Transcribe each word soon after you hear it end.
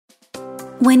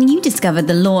When you discovered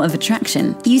the law of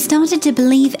attraction, you started to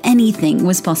believe anything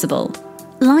was possible.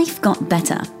 Life got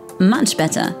better, much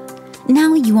better.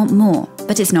 Now you want more,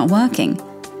 but it's not working.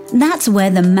 That's where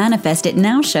the Manifest It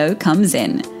Now show comes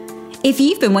in. If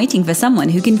you've been waiting for someone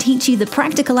who can teach you the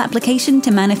practical application to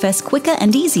manifest quicker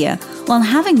and easier while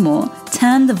having more,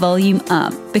 turn the volume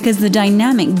up, because the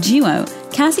dynamic duo,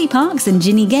 Cassie Parks and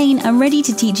Ginny Gain, are ready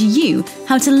to teach you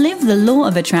how to live the law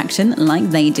of attraction like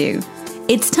they do.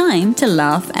 It's time to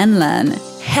laugh and learn.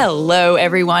 Hello,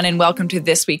 everyone, and welcome to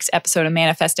this week's episode of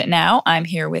Manifest It Now. I'm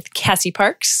here with Cassie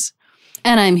Parks.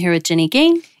 And I'm here with Ginny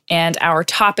Gain. And our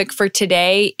topic for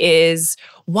today is,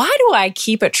 why do I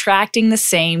keep attracting the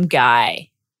same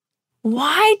guy?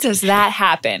 Why does that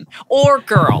happen? Or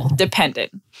girl,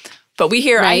 dependent. But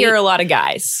I hear a lot of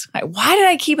guys. Like, why did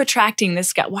I keep attracting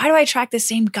this guy? Why do I attract the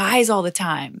same guys all the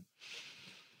time?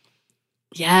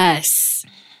 Yes.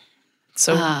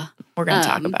 So we're going to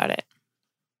talk about it.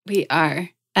 We are.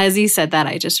 As you said that,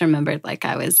 I just remembered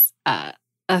I was a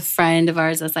friend of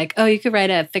ours was like, oh, you could write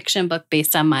a fiction book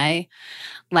based on my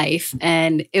life.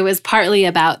 And it was partly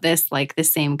about this, the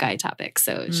same guy topic.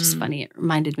 So it's just funny. It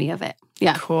reminded me of it.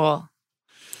 Yeah. Cool.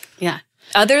 Yeah.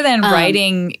 Other than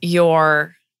writing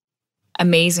your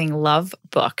amazing love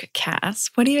book,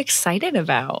 Cass, what are you excited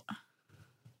about?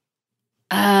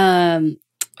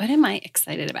 What am I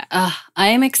excited about? I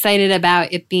am excited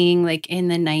about it being in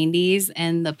the 90s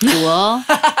and the pool.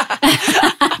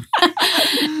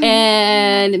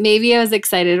 And maybe I was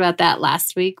excited about that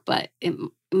last week, but it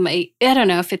might, I don't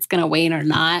know if it's going to wane or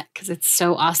not, because it's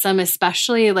so awesome,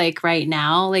 especially right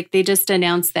now. They just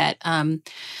announced that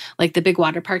the big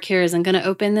water park here isn't going to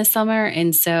open this summer.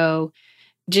 And so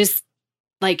just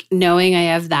knowing I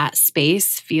have that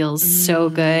space feels so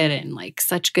good, and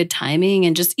such good timing,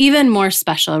 and just even more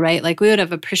special, right? We would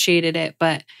have appreciated it,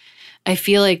 but I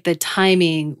feel the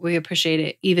timing, we appreciate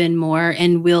it even more,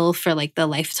 and will for the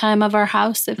lifetime of our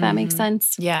house, if that makes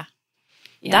sense. Yeah.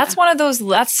 That's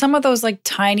some of those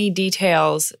tiny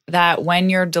details that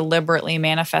when you're deliberately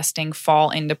manifesting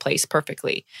fall into place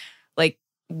perfectly.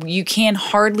 You can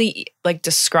hardly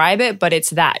describe it, but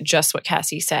it's just what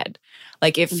Cassie said.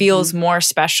 It feels more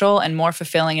special and more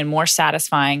fulfilling and more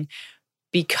satisfying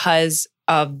because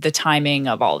of the timing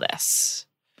of all this.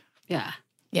 Yeah.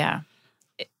 Yeah.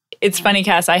 It's funny,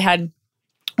 Cass. I had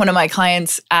one of my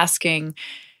clients asking,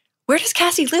 where does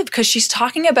Cassie live? Because she's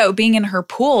talking about being in her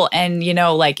pool and,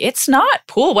 it's not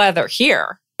pool weather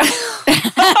here.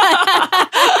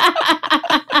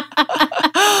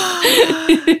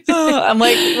 I'm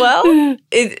like, well,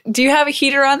 do you have a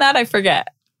heater on that? I forget.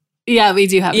 Yeah, we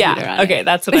do have a heater on Okay,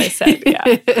 that's what I said. Yeah.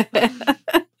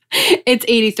 It's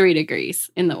 83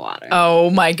 degrees in the water. Oh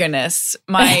my goodness.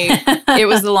 It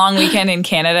was the long weekend in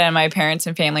Canada, and my parents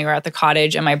and family were at the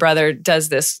cottage, and my brother does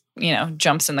this,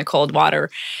 jumps in the cold water,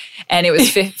 and it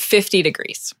was 50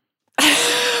 degrees.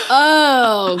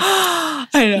 Oh.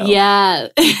 I know. Yeah.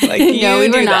 No, we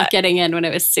were not getting in when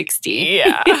it was 60.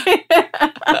 Yeah.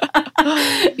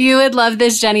 You would love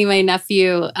this, Jenny. My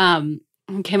nephew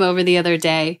came over the other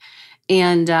day,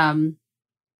 and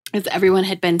as everyone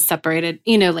had been separated,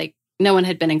 no one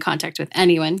had been in contact with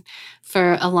anyone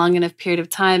for a long enough period of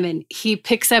time. And he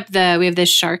picks up we have this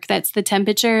shark that's the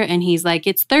temperature, and he's like,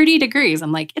 it's 30 degrees.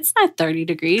 I'm like, it's not 30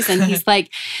 degrees. And he's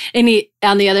like,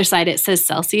 on the other side, it says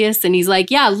Celsius. And he's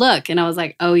like, yeah, look. And I was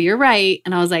like, oh, you're right.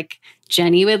 And I was like,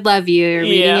 Jenny would love you. You're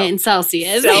reading it in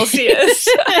Celsius. Celsius.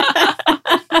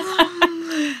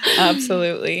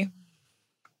 Absolutely.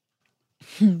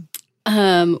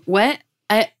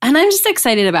 And I'm just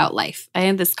excited about life. I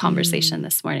had this conversation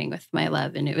this morning with my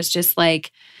love, and it was just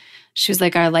she was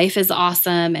like, our life is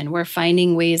awesome, and we're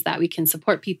finding ways that we can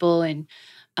support people. And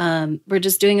we're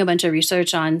just doing a bunch of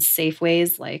research on safe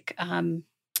ways.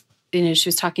 She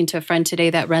was talking to a friend today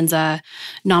that runs a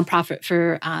nonprofit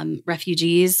for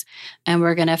refugees. And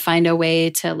we're going to find a way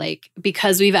to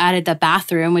because we've added the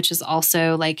bathroom, which is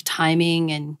also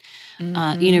timing and,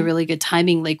 really good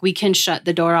timing. We can shut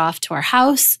the door off to our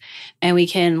house, and we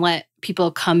can let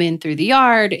people come in through the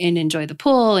yard and enjoy the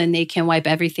pool, and they can wipe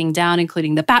everything down,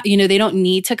 including the bath. They don't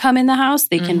need to come in the house.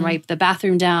 They can wipe the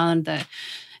bathroom down, the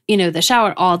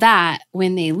shower, all that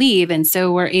when they leave. And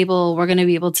so we're going to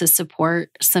be able to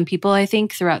support some people, I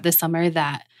think, throughout the summer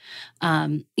that,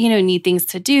 need things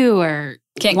to do or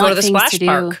can't go to the splash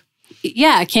park.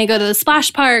 Yeah, can't go to the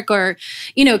splash park or,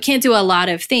 can't do a lot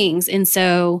of things. And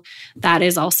so that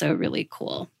is also really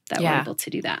cool that we're able to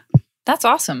do that. That's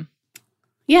awesome.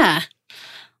 Yeah.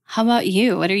 How about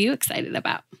you? What are you excited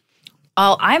about?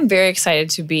 Well, I'm very excited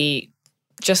to be,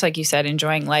 just like you said,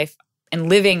 enjoying life. and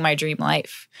living my dream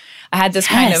life. I had this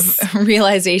kind of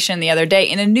realization the other day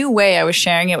in a new way. I was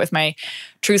sharing it with my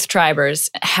Truth Tribers,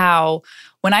 how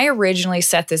when I originally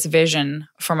set this vision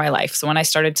for my life, so when I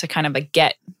started to kind of like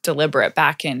get deliberate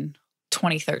back in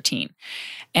 2013,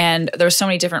 and there's so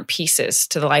many different pieces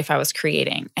to the life I was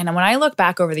creating. And when I look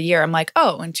back over the year, I'm like,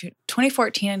 oh, in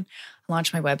 2014, I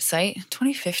launched my website.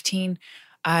 2015,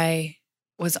 I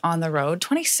was on the road.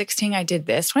 2016, I did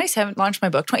this. 2017, launched my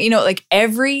book. Like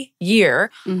every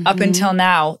year up until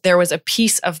now, there was a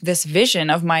piece of this vision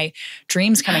of my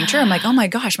dreams coming true. I'm like, oh my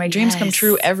gosh, my dreams come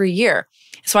true every year.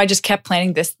 So I just kept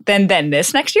planning this, then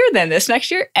this next year, then this next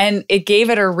year. And it gave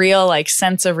it a real like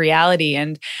sense of reality.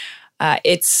 And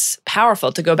it's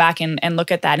powerful to go back and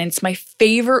look at that. And it's my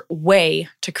favorite way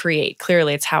to create.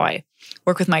 Clearly, it's how I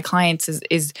work with my clients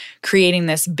is creating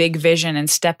this big vision and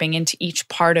stepping into each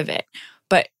part of it.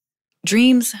 But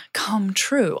dreams come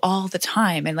true all the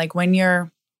time. And like when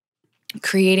you're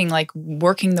creating, like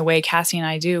working the way Cassie and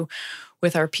I do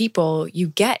with our people, you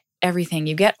get everything.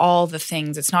 You get all the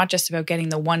things. It's not just about getting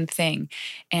the one thing,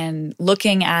 and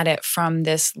looking at it from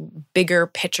this bigger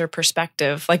picture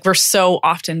perspective, like we're so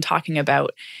often talking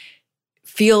about,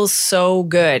 feels so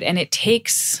good. And it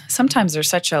takes, sometimes there's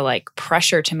such a like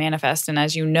pressure to manifest. And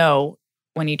as you know,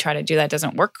 when you try to do that,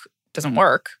 doesn't work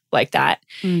like that.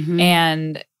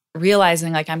 And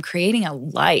realizing like I'm creating a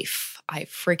life I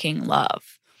freaking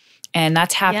love. And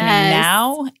that's happening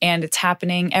now, and it's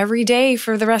happening every day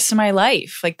for the rest of my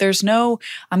life. Like there's no,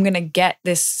 I'm going to get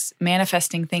this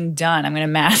manifesting thing done. I'm going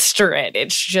to master it.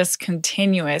 It's just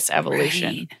continuous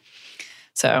evolution. Right.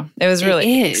 So it was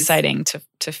really exciting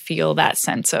to feel that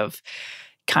sense of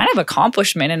kind of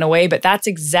accomplishment in a way, but that's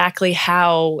exactly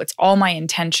how, it's all my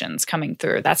intentions coming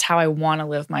through. That's how I want to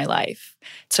live my life.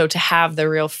 So to have the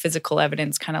real physical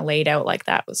evidence kind of laid out like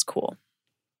that was cool.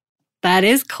 That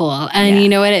is cool. And you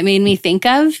know what it made me think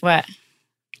of? What?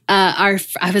 I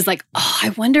was like, oh, I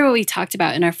wonder what we talked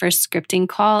about in our first scripting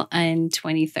call in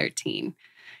 2013.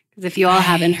 Because if you all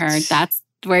haven't heard, that's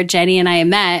where Jenny and I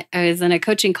met. I was in a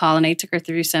coaching call and I took her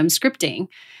through some scripting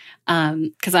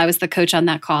because I was the coach on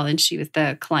that call and she was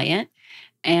the client.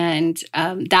 And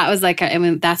that was like,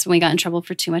 that's when we got in trouble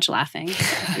for too much laughing.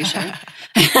 I'm pretty sure.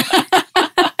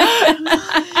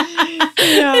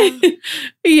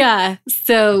 Yeah.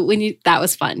 So that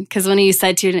was fun. Because when you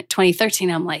said 2013,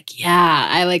 I'm like, yeah,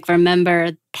 I like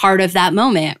remember part of that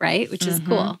moment, right? Which is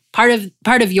cool. Part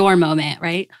of your moment,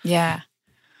 right? Yeah.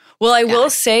 Well, I will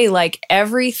say like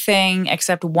everything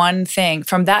except one thing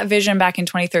from that vision back in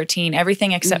 2013,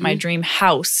 everything except my dream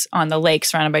house on the lake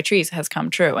surrounded by trees has come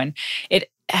true. And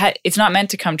it's not meant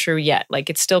to come true yet. Like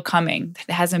it's still coming.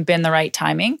 It hasn't been the right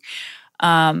timing.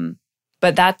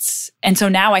 But and so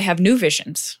now I have new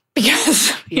visions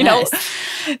because, you know,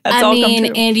 that's all come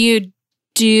true. And you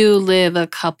do live a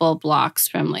couple blocks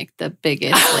from like the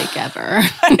biggest lake ever.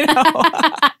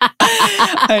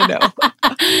 I know.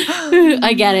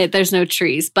 I get it. There's no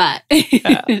trees, but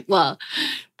well,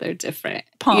 they're different.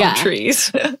 Palm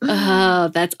trees. Oh,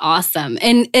 that's awesome.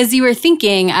 And as you were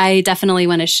thinking, I definitely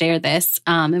want to share this,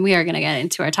 and we are going to get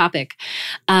into our topic.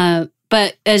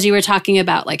 But as you were talking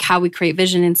about like how we create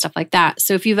vision and stuff like that.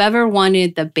 So if you've ever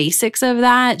wanted the basics of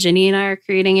that, Jenny and I are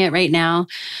creating it right now.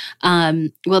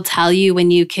 We'll tell you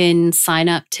when you can sign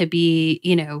up to be,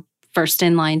 first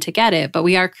in line to get it. But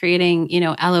we are creating,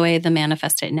 LOA, the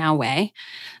Manifest It Now way.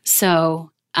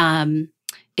 So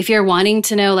if you're wanting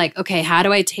to know like, okay, how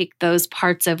do I take those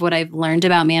parts of what I've learned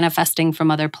about manifesting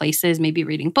from other places, maybe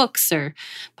reading books or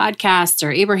podcasts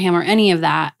or Abraham or any of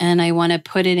that, and I want to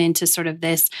put it into sort of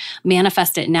this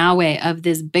Manifest It Now way of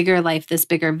this bigger life, this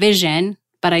bigger vision,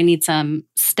 but I need some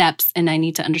steps and I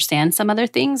need to understand some other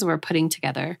things, we're putting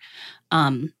together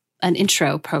an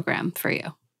intro program for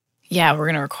you. Yeah, we're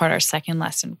going to record our second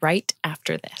lesson right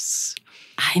after this.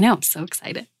 I know, I'm so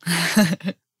excited.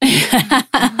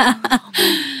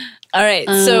 All right.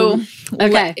 So,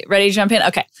 ready to jump in?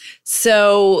 Okay.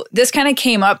 So this kind of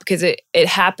came up because it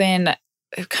happened.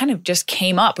 It kind of just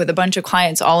came up with a bunch of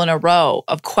clients all in a row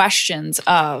of questions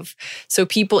so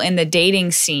people in the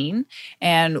dating scene,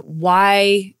 and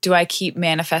why do I keep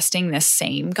manifesting this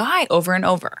same guy over and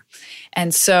over?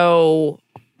 And so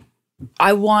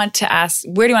I want to ask,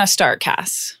 where do you want to start,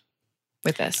 Cass,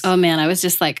 with this? Oh man, I was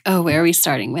just like, where are we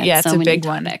starting with? Yeah, it's a big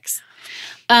one.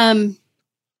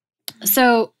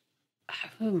 So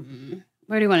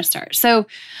where do you want to start? So,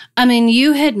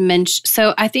 you had mentioned,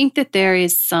 so I think that there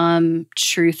is some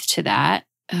truth to that.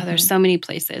 There's so many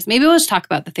places. Maybe we'll just talk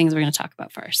about the things we're going to talk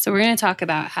about first. So we're going to talk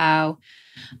about how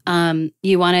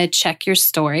you want to check your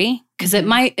story, because it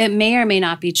may or may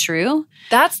not be true.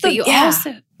 That's the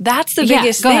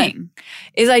biggest thing.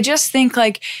 Is I just think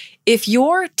like if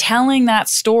you're telling that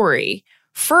story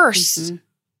first,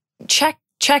 check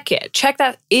it. Check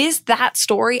that. Is that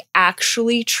story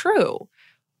actually true?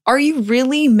 Are you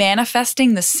really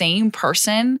manifesting the same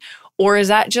person? Or is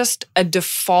that just a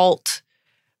default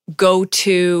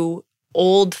go-to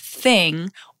old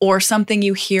thing or something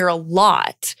you hear a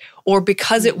lot? Or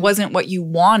because it wasn't what you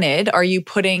wanted,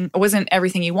 wasn't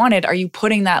everything you wanted, are you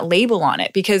putting that label on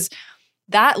it? Because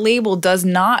that label does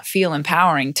not feel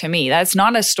empowering to me. That's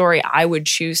not a story I would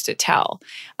choose to tell.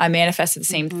 I manifested the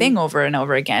same thing over and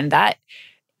over again. That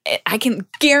I can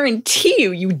guarantee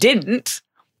you didn't.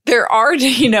 There are,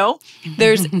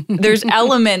 there's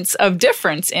elements of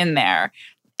difference in there.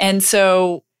 And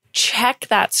so check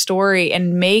that story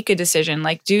and make a decision.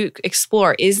 Like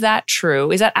explore, is that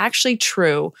true? Is that actually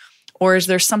true? Or is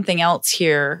there something else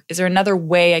here? Is there another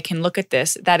way I can look at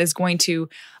this that is going to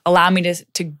allow me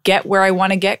to get where I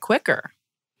want to get quicker?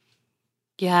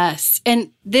 Yes. And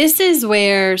this is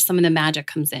where some of the magic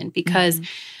comes in because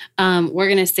we're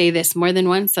going to say this more than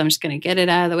once. So I'm just going to get it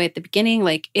out of the way at the beginning.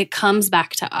 Like it comes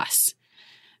back to us,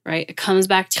 right? It comes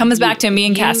back to me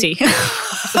and Cassie.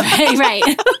 right.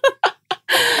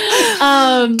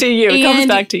 To you. It comes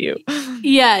back to you.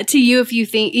 Yeah, to you if you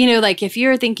think, like if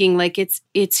you're thinking like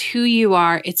it's who you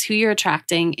are, it's who you're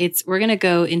attracting, we're going to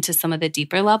go into some of the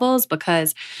deeper levels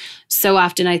because so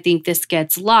often I think this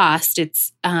gets lost.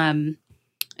 It's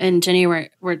and Jenny, we're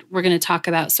going to talk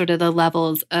about sort of the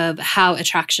levels of how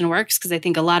attraction works because I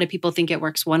think a lot of people think it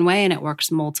works one way and it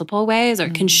works multiple ways or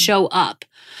it can show up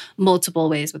multiple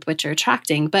ways with which you're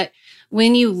attracting. But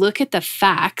when you look at the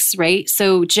facts, right?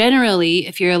 So generally,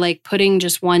 if you're like putting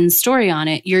just one story on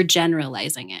it, you're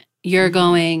generalizing it. You're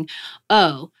going,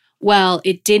 oh, well,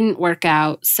 it didn't work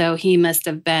out, so he must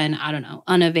have been, I don't know,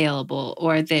 unavailable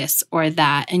or this or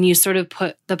that. And you sort of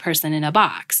put the person in a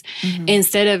box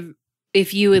instead of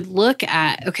if you would look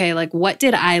at, okay, like what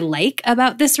did I like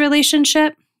about this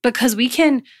relationship? Because we're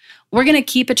going to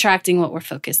keep attracting what we're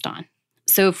focused on.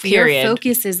 So if your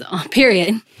focus is on,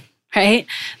 right?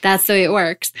 That's the way it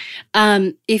works.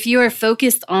 If you are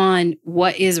focused on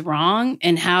what is wrong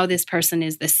and how this person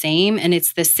is the same, and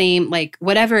it's the same, like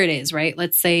whatever it is, right?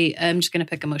 Let's say, I'm just going to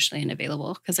pick emotionally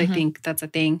unavailable because I think that's a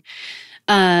thing.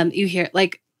 You hear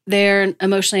like they're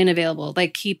emotionally unavailable. I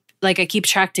keep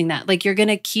attracting that. Like you're going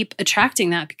to keep attracting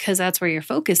that because that's where your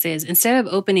focus is. Instead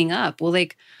of opening up, well,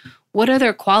 like what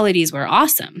other qualities were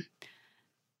awesome?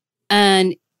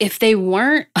 And if they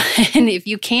weren't, and if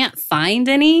you can't find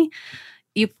any,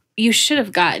 you should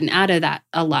have gotten out of that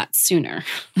a lot sooner.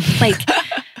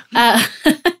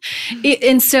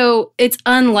 And so it's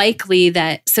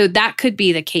unlikely so that could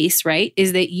be the case, right?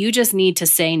 Is that you just need to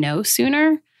say no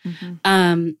sooner.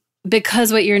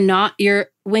 Because when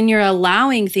you're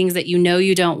allowing things that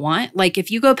you don't want, like if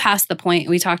you go past the point,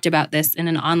 we talked about this in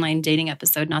an online dating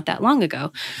episode not that long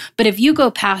ago, but if you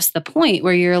go past the point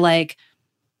where you're like,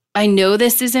 I know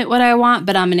this isn't what I want,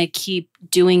 but I'm going to keep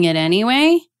doing it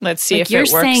anyway. Let's see if it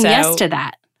works out. You're saying yes to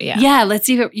that. Yeah, let's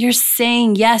see if you're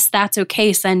saying, yes, that's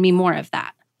okay. Send me more of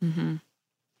that. And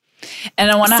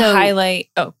I want to highlight,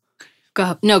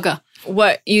 Go. No, go.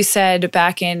 What you said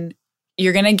back in,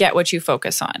 you're going to get what you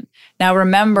focus on. Now,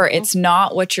 remember, it's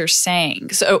not what you're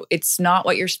saying. So it's not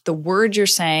the words you're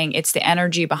saying, it's the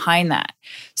energy behind that.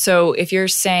 So if you're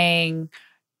saying,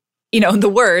 the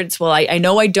words, well, I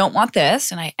know I don't want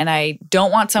this, and I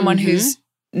don't want someone who's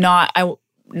not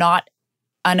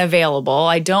unavailable.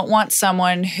 I don't want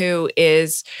someone who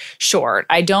is short.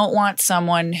 I don't want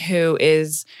someone who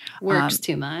is works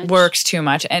too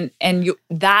much. And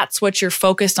that's what you're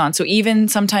focused on. So even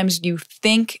sometimes you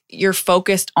think you're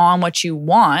focused on what you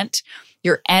want,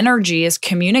 your energy is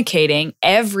communicating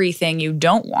everything you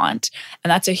don't want. And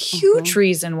that's a huge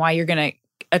reason why you're going to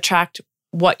attract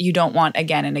what you don't want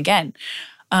again and again.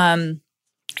 And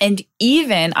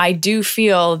even I do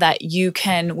feel that you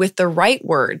can, with the right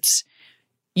words,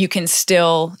 you can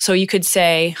still, so you could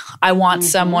say, I want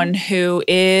someone who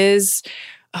is,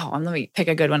 let me pick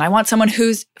a good one. I want someone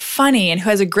who's funny and who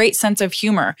has a great sense of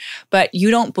humor, but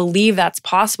you don't believe that's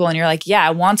possible. And you're like, yeah,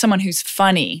 I want someone who's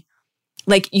funny.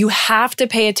 Like you have to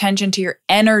pay attention to your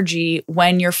energy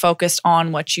when you're focused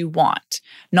on what you want,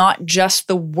 not just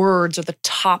the words or the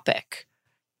topic.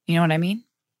 You know what I mean?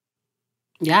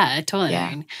 Yeah, I totally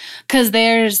agree. Because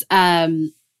there's,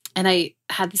 and I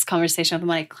had this conversation with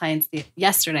my clients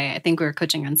yesterday. I think we were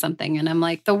coaching on something, and I'm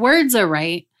like, the words are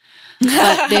right,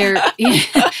 but you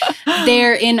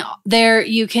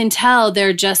can tell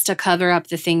they're just to cover up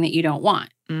the thing that you don't want,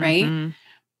 right?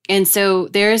 And so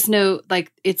there's no,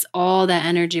 like, it's all that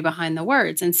energy behind the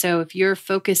words. And so if you're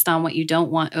focused on what you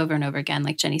don't want over and over again,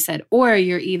 like Jenny said, or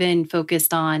you're even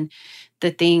focused on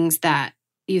the things that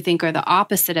you think are the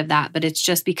opposite of that, but it's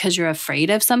just because you're afraid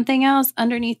of something else,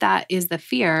 underneath that is the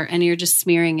fear. And you're just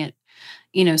smearing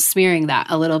that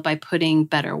a little by putting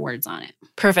better words on it.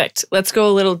 Perfect. Let's go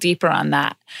a little deeper on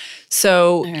that.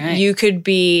 So you could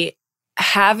be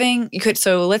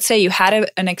so let's say you had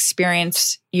an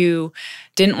experience you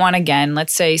didn't want again.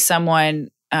 Let's say someone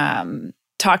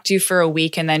talked to you for a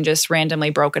week and then just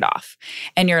randomly broke it off.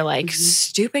 And you're like,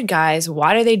 stupid guys,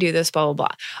 why do they do this? Blah, blah,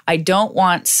 blah. I don't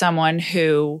want someone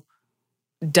who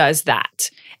does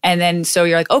that. And then so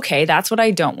you're like, okay, that's what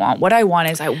I don't want. What I want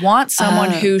is I want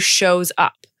someone who shows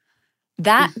up.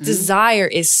 That desire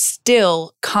is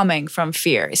still coming from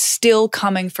fear, is still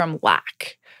coming from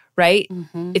lack, right?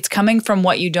 It's coming from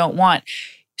what you don't want.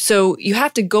 So you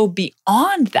have to go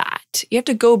beyond that. You have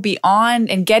to go beyond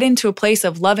and get into a place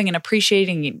of loving and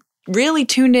appreciating, really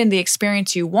tuned in the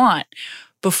experience you want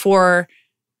before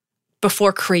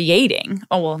creating.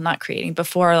 Oh, well, not creating,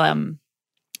 before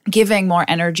giving more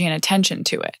energy and attention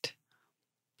to it.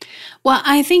 Well,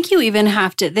 I think you even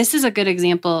have to, this is a good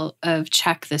example of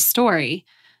check the story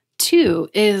too,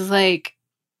 is like,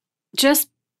 just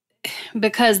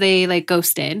because they like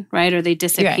ghosted, right? Or they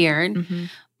disappeared,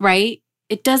 right?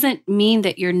 It doesn't mean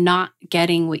that you're not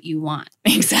getting what you want.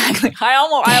 Exactly. I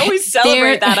always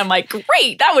celebrate that. I'm like,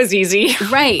 great, that was easy.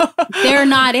 Right. They're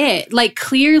not it. Like,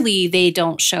 clearly they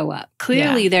don't show up.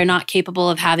 Clearly they're not capable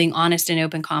of having honest and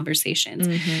open conversations.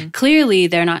 Clearly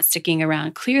they're not sticking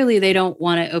around. Clearly they don't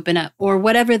want to open up, or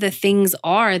whatever the things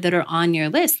are that are on your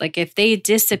list. Like, if they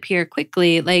disappear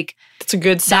quickly, like, it's a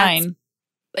good sign.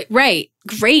 Right.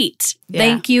 Great. Yeah.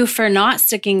 Thank you for not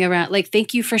sticking around. Like,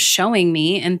 thank you for showing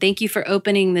me, and thank you for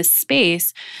opening this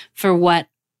space for what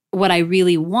I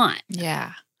really want.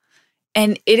 Yeah.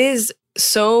 And it is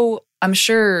so, I'm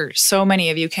sure so many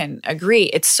of you can agree,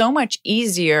 it's so much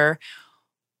easier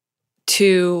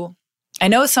to, I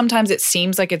know sometimes it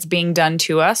seems like it's being done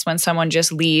to us when someone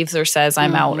just leaves or says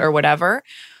I'm out or whatever,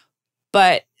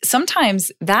 but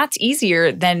sometimes that's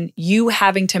easier than you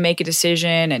having to make a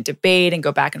decision and debate and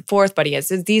go back and forth. But he has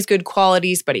these good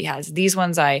qualities, but he has these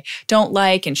ones I don't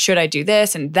like. And should I do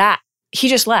this? And that, he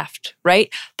just left,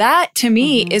 right? That to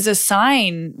me is a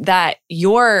sign that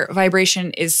your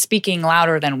vibration is speaking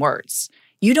louder than words.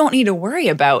 You don't need to worry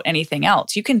about anything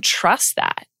else. You can trust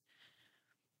that.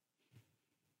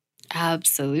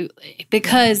 Absolutely.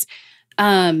 Because,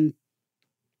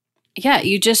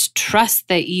 you just trust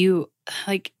that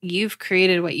you've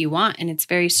created what you want, and it's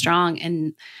very strong.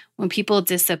 And when people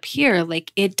disappear,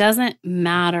 like, it doesn't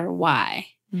matter why.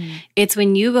 It's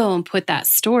when you go and put that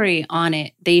story on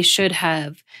it, they should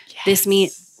have this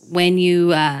when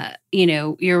you,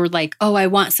 you're like, oh, I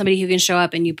want somebody who can show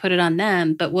up, and you put it on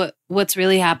them. But what's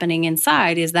really happening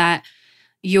inside is that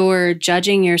you're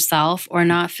judging yourself or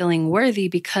not feeling worthy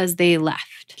because they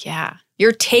left. Yeah.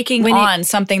 You're taking on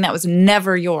something that was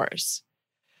never yours.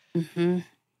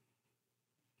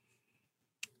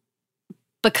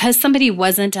 Because somebody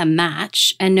wasn't a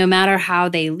match, and no matter how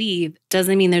they leave,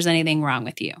 doesn't mean there's anything wrong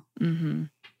with you.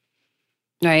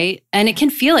 Right? And it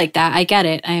can feel like that. I get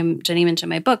it. Jenny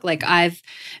mentioned my book. Like, I've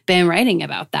been writing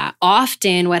about that.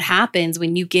 Often what happens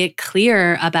when you get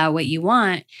clear about what you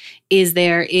want is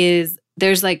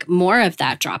there's like more of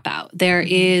that dropout.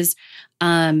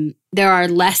 There are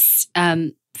less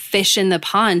fish in the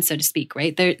pond, so to speak,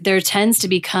 right? There tends to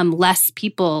become less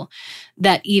people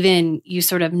that even you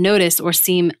sort of notice or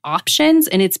seem options.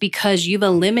 And it's because you've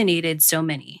eliminated so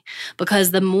many. Because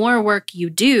the more work you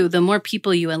do, the more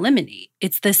people you eliminate.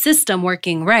 It's the system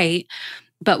working right.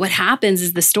 But what happens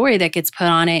is the story that gets put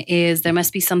on it is there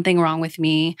must be something wrong with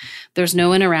me. There's no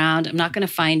one around. I'm not going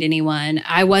to find anyone.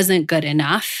 I wasn't good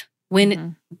enough.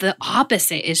 When the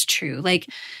opposite is true. Like,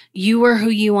 you were who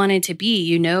you wanted to be.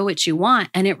 You know what you want.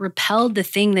 And it repelled the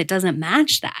thing that doesn't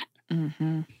match that.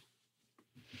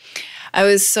 I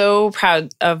was so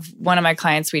proud of one of my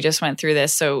clients. We just went through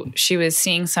this. So she was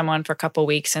seeing someone for a couple of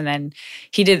weeks, and then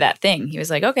he did that thing. He was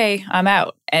like, okay, I'm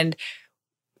out. And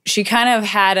she kind of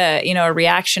had a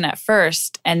reaction at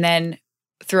first. And then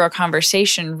through our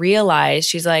conversation realized,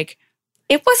 she's like,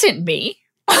 it wasn't me.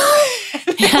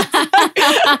 This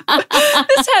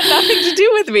had nothing to do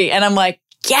with me. And I'm like,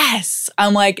 yes.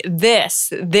 I'm like,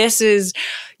 this is,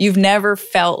 you've never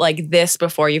felt like this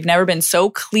before. You've never been so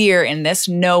clear in this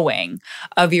knowing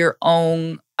of your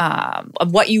own,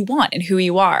 of what you want and who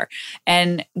you are.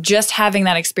 And just having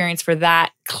that experience for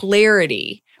that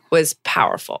clarity was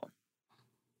powerful.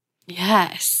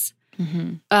 Yes.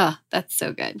 Oh, that's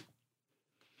so good.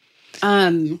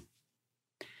 What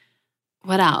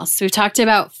else? We've talked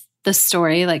about the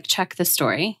story, like check the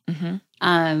story.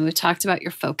 We've talked about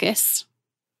your focus.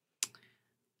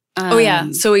 Oh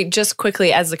yeah. So just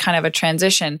quickly as a kind of a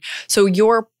transition. So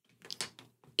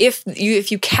if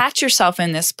you catch yourself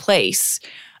in this place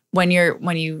when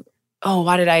you, oh,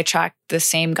 why did I attract the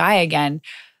same guy again?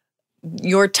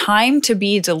 Your time to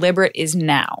be deliberate is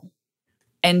now.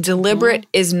 And deliberate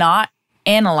is not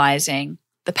analyzing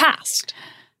the past.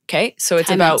 Okay? So it's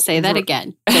say that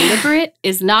again. Deliberate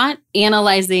is not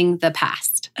analyzing the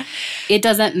past. It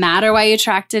doesn't matter why you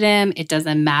attracted him. It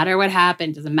doesn't matter what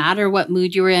happened. It doesn't matter what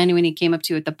mood you were in when he came up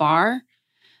to you at the bar.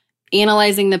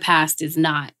 Analyzing the past is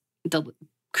not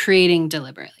creating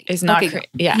deliberately. It's not.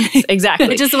 Yeah, exactly.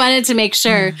 I just wanted to make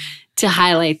sure to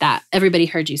highlight that. Everybody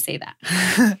heard you say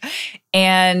that.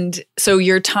 And so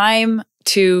your time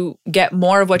to get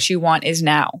more of what you want is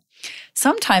now.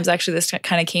 Sometimes actually this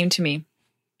kind of came to me.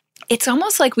 It's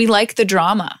almost like we like the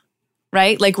drama,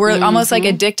 right? Like we're almost like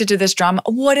addicted to this drama.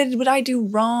 What did I do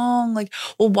wrong? Like,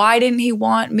 well, why didn't he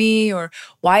want me? Or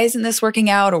why isn't this working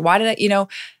out? Or why did I,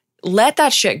 let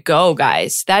that shit go,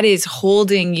 guys. That is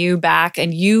holding you back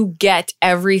and you get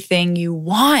everything you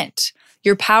want.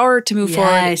 Your power to move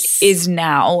forward is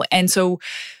now. And so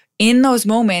in those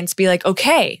moments, be like,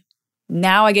 okay,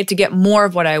 now I get to get more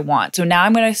of what I want. So now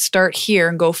I'm going to start here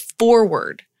and go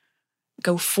forward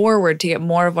to get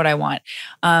more of what I want.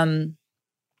 Or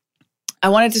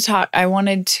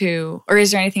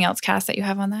is there anything else, Cass, that you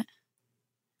have on that?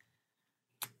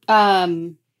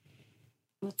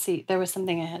 Let's see. There was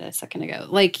something I had a second ago.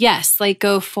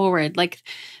 Go forward. Like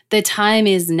the time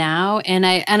is now. And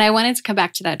I wanted to come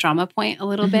back to that drama point a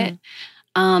little bit.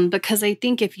 Because I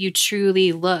think if you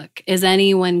truly look, is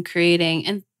anyone creating,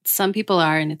 and some people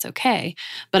are, and it's okay,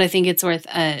 but I think it's worth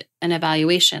an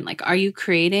evaluation. Like, are you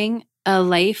creating a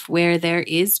life where there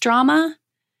is drama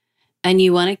and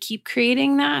you want to keep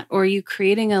creating that? Or are you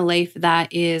creating a life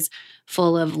that is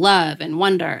full of love and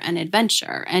wonder and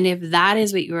adventure? And if that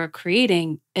is what you are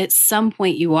creating, at some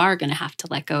point you are going to have to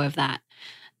let go of that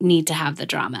need to have the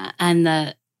drama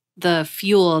and the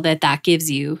fuel that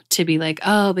gives you to be like,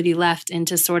 oh, but he left, and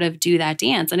to sort of do that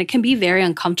dance. And it can be very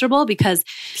uncomfortable because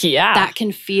that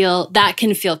can feel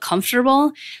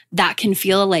comfortable. That can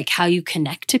feel like how you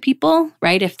connect to people,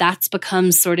 right? If that's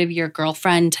becomes sort of your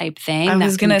girlfriend type thing. I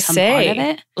was going to say, part of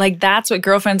it. Like that's what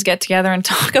girlfriends get together and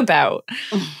talk about.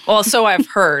 Well, so I've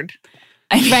heard.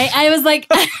 Right. I was like,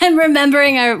 I'm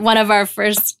remembering one of our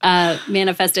first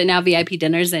Manifest It Now VIP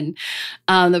dinners. And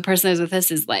the person that was with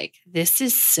us is like, this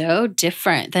is so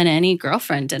different than any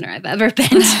girlfriend dinner I've ever been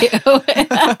to.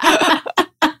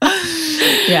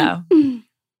 Yeah.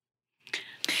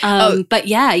 But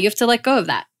yeah, you have to let go of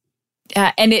that.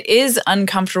 Yeah. And it is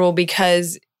uncomfortable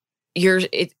because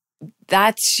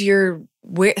that's where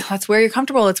you're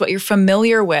comfortable. It's what you're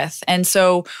familiar with. And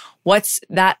so what's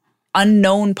that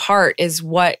unknown part is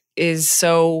what is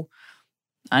so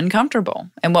uncomfortable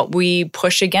and what we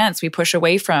push against, we push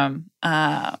away from.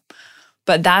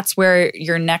 But that's where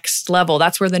your next level,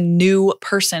 that's where the new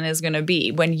person is going to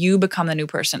be when you become the new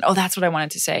person. Oh, that's what I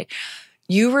wanted to say.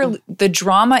 The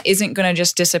drama isn't going to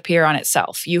just disappear on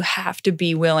itself. You have to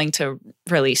be willing to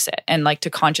release it and like to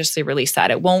consciously release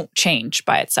that. It won't change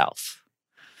by itself.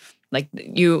 Like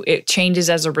it changes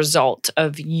as a result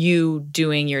of you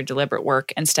doing your deliberate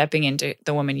work and stepping into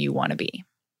the woman you want to be.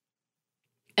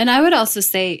 And I would also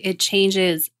say it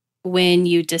changes when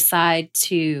you decide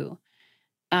to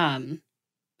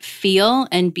feel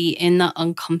and be in the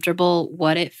uncomfortable,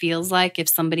 what it feels like if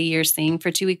somebody you're seeing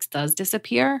for 2 weeks does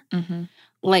disappear. Mm-hmm.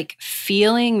 Like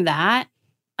feeling that,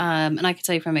 and I can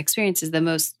tell you from experience, is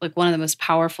one of the most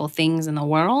powerful things in the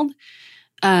world.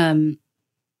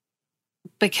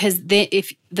 Because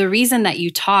if the reason that you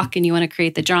talk and you want to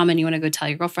create the drama and you want to go tell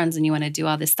your girlfriends and you want to do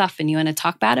all this stuff and you want to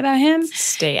talk bad about him,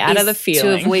 stay out of the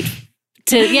feeling. To avoid,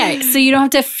 so you don't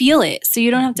have to feel it. So you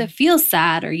don't have to feel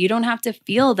sad, or you don't have to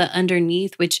feel the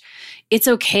underneath, which it's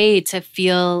okay to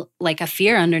feel like a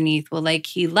fear underneath. Well, like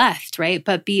he left, right?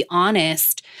 But be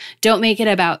honest. Don't make it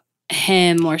about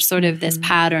him or sort of this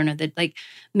pattern, or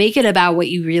make it about what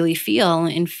you really feel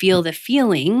and feel the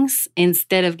feelings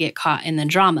instead of get caught in the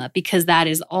drama, because that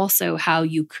is also how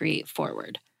you create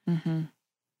forward. Mm-hmm.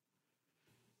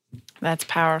 That's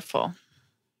powerful.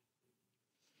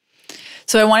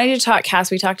 So I wanted to talk, Cass,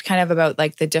 we talked kind of about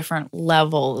like the different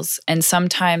levels, and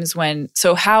sometimes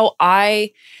how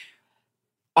I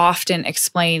often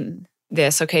explain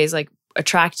this, okay, is like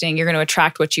you're going to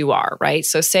attract what you are, right?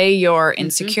 So say you're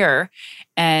insecure,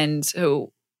 and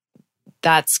so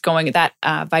that's going, that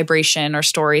vibration or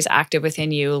story is active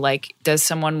within you, like, does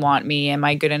someone want me? Am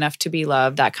I good enough to be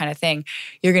loved? That kind of thing.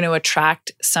 You're going to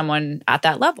attract someone at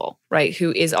that level, right?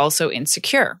 Who is also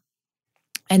insecure.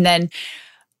 And then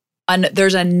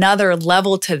there's another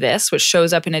level to this, which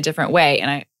shows up in a different way.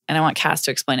 And I want Cass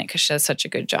to explain it because she does such a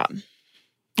good job.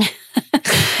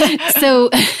 So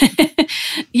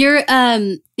you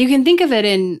can think of it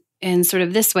in sort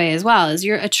of this way as well, as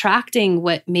you're attracting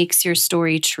what makes your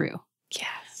story true.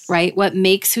 Yes. Right? What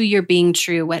makes who you're being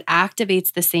true, what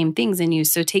activates the same things in you.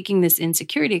 So taking this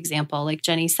insecurity example, like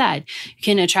Jenny said, you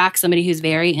can attract somebody who's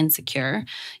very insecure.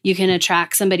 You can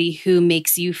attract somebody who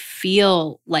makes you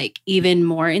feel like even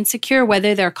more insecure,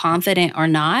 whether they're confident or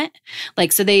not.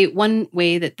 Like, so one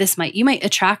way that you might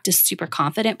attract a super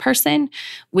confident person,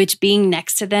 which being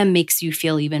next to them makes you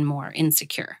feel even more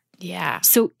insecure. Yeah.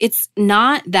 So it's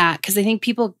not that, because I think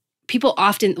people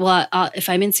often, if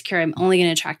I'm insecure, I'm only going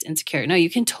to attract insecure. No, you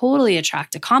can totally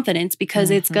attract a confidence because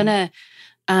it's going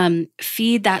to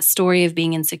feed that story of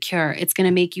being insecure. It's going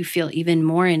to make you feel even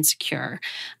more insecure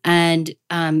and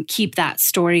keep that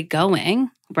story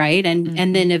going, right?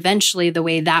 And then eventually the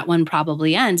way that one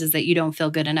probably ends is that you don't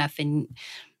feel good enough and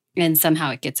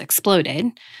somehow it gets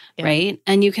exploded, right?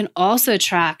 And you can also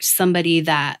attract somebody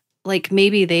that, like,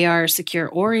 maybe they are secure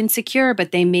or insecure,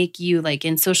 but they make you, like,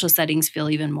 in social settings feel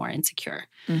even more insecure.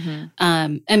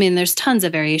 I mean, there's tons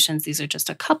of variations. These are just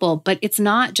a couple, but it's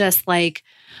not just like,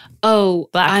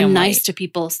 oh, I'm nice to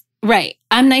people. Right.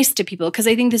 I'm nice to people because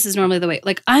I think this is normally the way,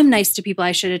 like, I'm nice to people,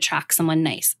 I should attract someone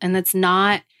nice. And it's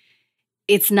not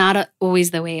always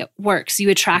the way it works.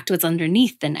 You attract what's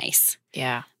underneath the nice.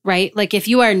 Yeah. Right? Like, if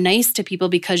you are nice to people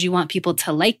because you want people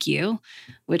to like you,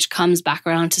 which comes back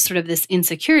around to sort of this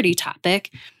insecurity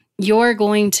topic, you're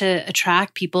going to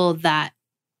attract people that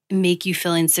make you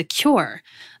feel insecure.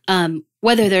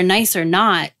 Whether they're nice or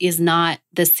not is not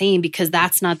the same, because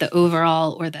that's not the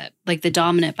overall or the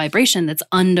dominant vibration that's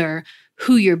under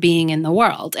who you're being in the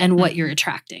world and what you're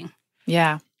attracting.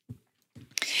 Yeah.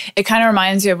 It kind of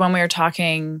reminds you of when we were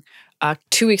talking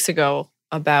 2 weeks ago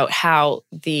about how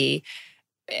the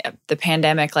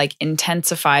pandemic, like,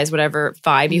 intensifies whatever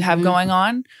vibe you have going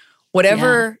on.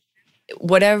 Whatever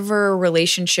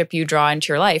relationship you draw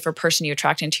into your life or person you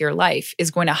attract into your life is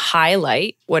going to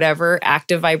highlight whatever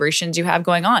active vibrations you have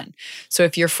going on. So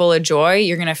if you're full of joy,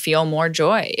 you're going to feel more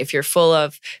joy. If you're full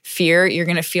of fear, you're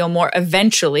going to feel more,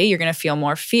 eventually you're going to feel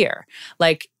more fear.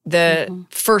 Like the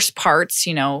first parts,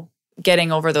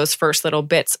 getting over those first little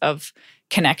bits of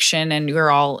connection, and we're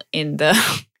all in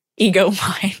the ego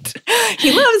mind.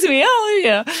 He loves me. Oh,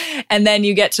 yeah. And then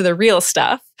you get to the real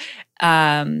stuff.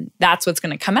 That's what's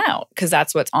going to come out, because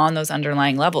that's what's on those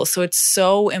underlying levels. So it's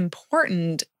so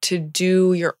important to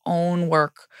do your own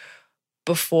work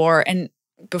before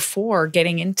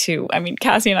getting into, I mean,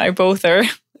 Cassie and I both are,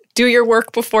 do your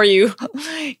work before you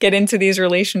get into these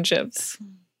relationships.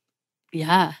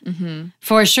 Yeah,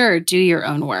 for sure. Do your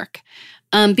own work.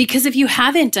 Because if you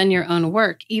haven't done your own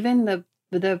work, even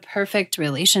the perfect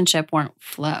relationship won't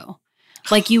flow.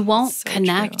 Like, you won't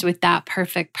connect with that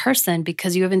perfect person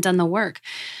because you haven't done the work.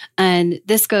 And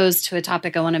this goes to a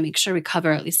topic I want to make sure we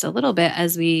cover at least a little bit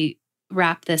as we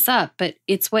wrap this up. But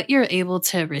it's what you're able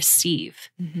to receive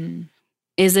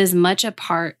is as much a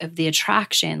part of the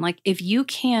attraction. Like, if you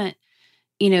can't,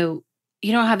 you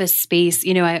don't have a space,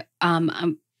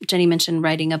 Jenny mentioned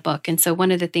writing a book. And so one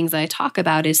of the things that I talk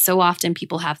about is, so often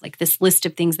people have, like, this list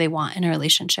of things they want in a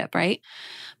relationship, right?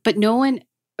 But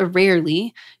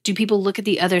rarely do people look at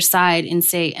the other side and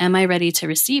say, am I ready to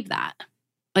receive that?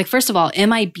 Like, first of all,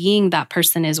 am I being that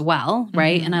person as well,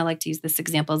 right? And I like to use this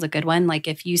example as a good one. Like,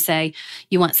 if you say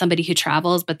you want somebody who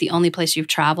travels, but the only place you've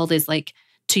traveled is, like,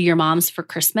 to your mom's for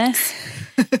Christmas,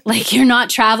 like, you're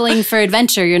not traveling for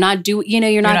adventure. You're not doing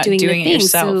the thing.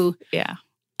 Yourself. So yeah.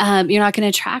 You're not going to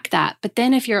attract that. But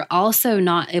then if you're also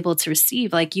not able to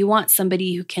receive, like, you want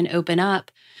somebody who can open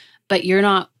up, but you're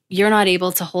not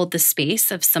able to hold the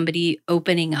space of somebody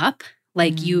opening up,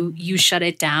 like you shut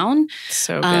it down.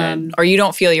 So good. Or you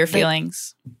don't feel your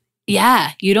feelings.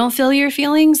 Yeah, you don't feel your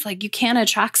feelings. Like, you can't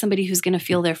attract somebody who's going to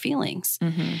feel their feelings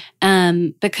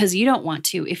because you don't want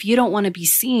to. If you don't want to be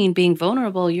seen being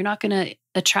vulnerable, you're not going to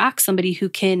attract somebody who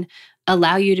can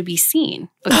allow you to be seen.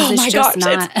 Because it's just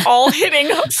not. It's all hitting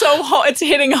so home. It's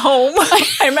hitting home.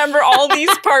 I remember all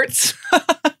these parts.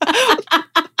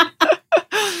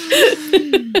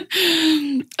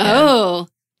 Oh,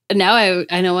 now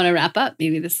I don't want to wrap up.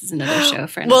 Maybe this is another show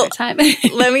for another time.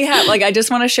 Let me have, I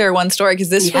just want to share one story because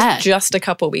this was just a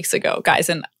couple of weeks ago, guys,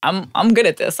 and I'm good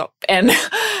at this. And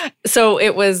so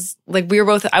it was we were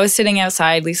both, I was sitting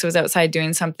outside, Lisa was outside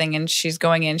doing something, and she's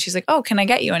going in. She's like, oh, can I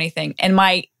get you anything? And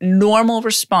my normal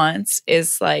response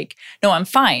is no, I'm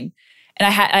fine. And I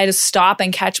had to stop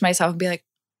and catch myself and be like,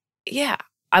 yeah,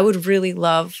 I would really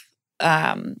love,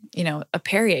 a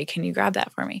Perrier. Can you grab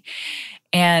that for me?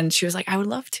 And she was like, I would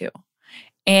love to.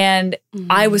 And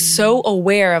I was so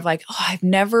aware of I've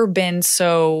never been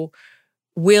so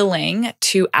willing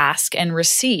to ask and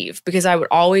receive, because I would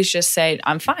always just say,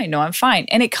 I'm fine. No, I'm fine.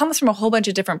 And it comes from a whole bunch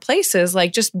of different places,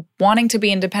 just wanting to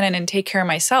be independent and take care of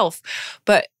myself.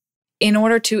 But in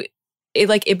order to,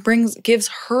 it gives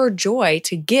her joy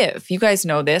to give. You guys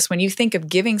know this. When you think of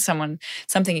giving someone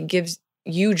something, it gives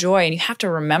you joy, and you have to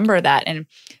remember that. And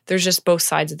there's just both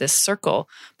sides of this circle,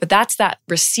 but that's that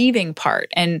receiving part.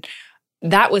 And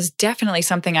that was definitely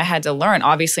something I had to learn.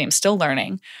 Obviously, I'm still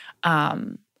learning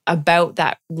about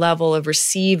that level of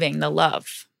receiving the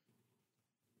love.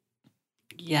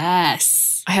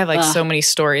 Yes. I have so many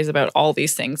stories about all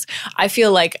these things. I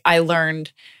feel like I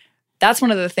learned. That's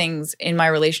one of the things in my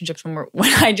relationships when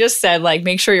I just said,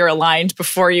 make sure you're aligned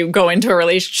before you go into a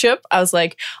relationship. I was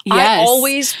like, yes. I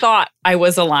always thought I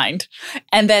was aligned.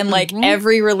 And then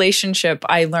every relationship,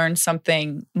 I learned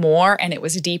something more, and it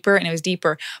was deeper and it was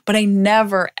deeper. But I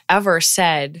never, ever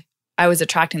said I was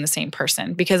attracting the same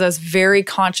person, because I was very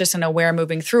conscious and aware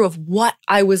moving through of what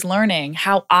I was learning,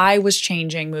 how I was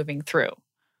changing moving through.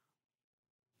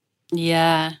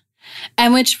 Yeah.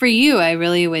 And which for you, I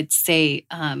really would say,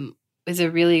 is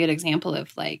a really good example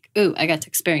of ooh, I got to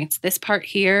experience this part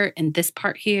here and this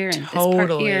part here and this part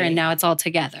here, and now it's all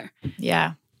together.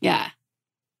 Yeah. Yeah.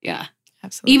 Yeah.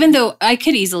 Absolutely. Even though I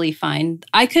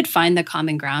could find the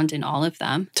common ground in all of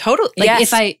them. Totally. Yes.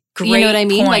 If I, Great you know what I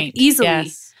mean? point. Easily.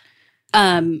 Yes.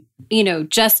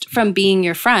 Just from being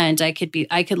your friend, I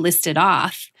could list it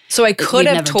off. So I could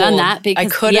have told done that because I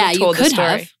could have told the story.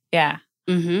 Have. Yeah.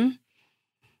 Mm-hmm.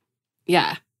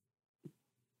 Yeah.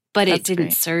 But it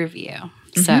didn't serve you.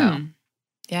 So,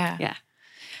 yeah. Yeah.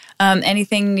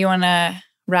 Anything you want to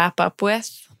wrap up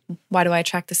with? Why do I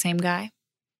attract the same guy?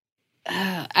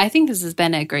 I think this has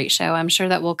been a great show. I'm sure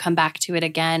that we'll come back to it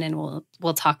again, and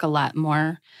we'll talk a lot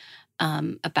more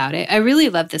about it. I really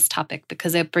love this topic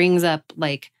because it brings up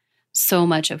so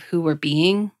much of who we're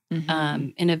being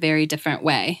in a very different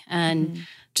way. And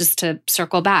just to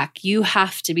circle back, you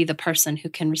have to be the person who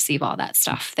can receive all that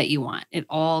stuff that you want. It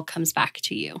all comes back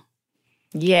to you.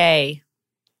 Yay.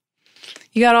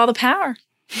 You got all the power.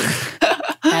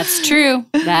 That's true.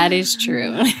 That is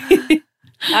true.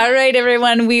 All right,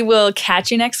 everyone. We will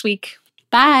catch you next week.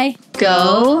 Bye.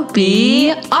 Go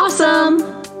be awesome.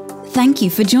 Thank you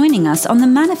for joining us on the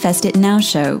Manifest It Now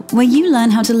show, where you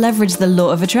learn how to leverage the law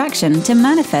of attraction to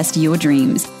manifest your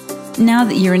dreams. Now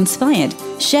that you're inspired,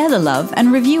 share the love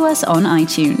and review us on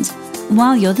iTunes.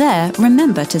 While you're there,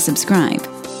 remember to subscribe.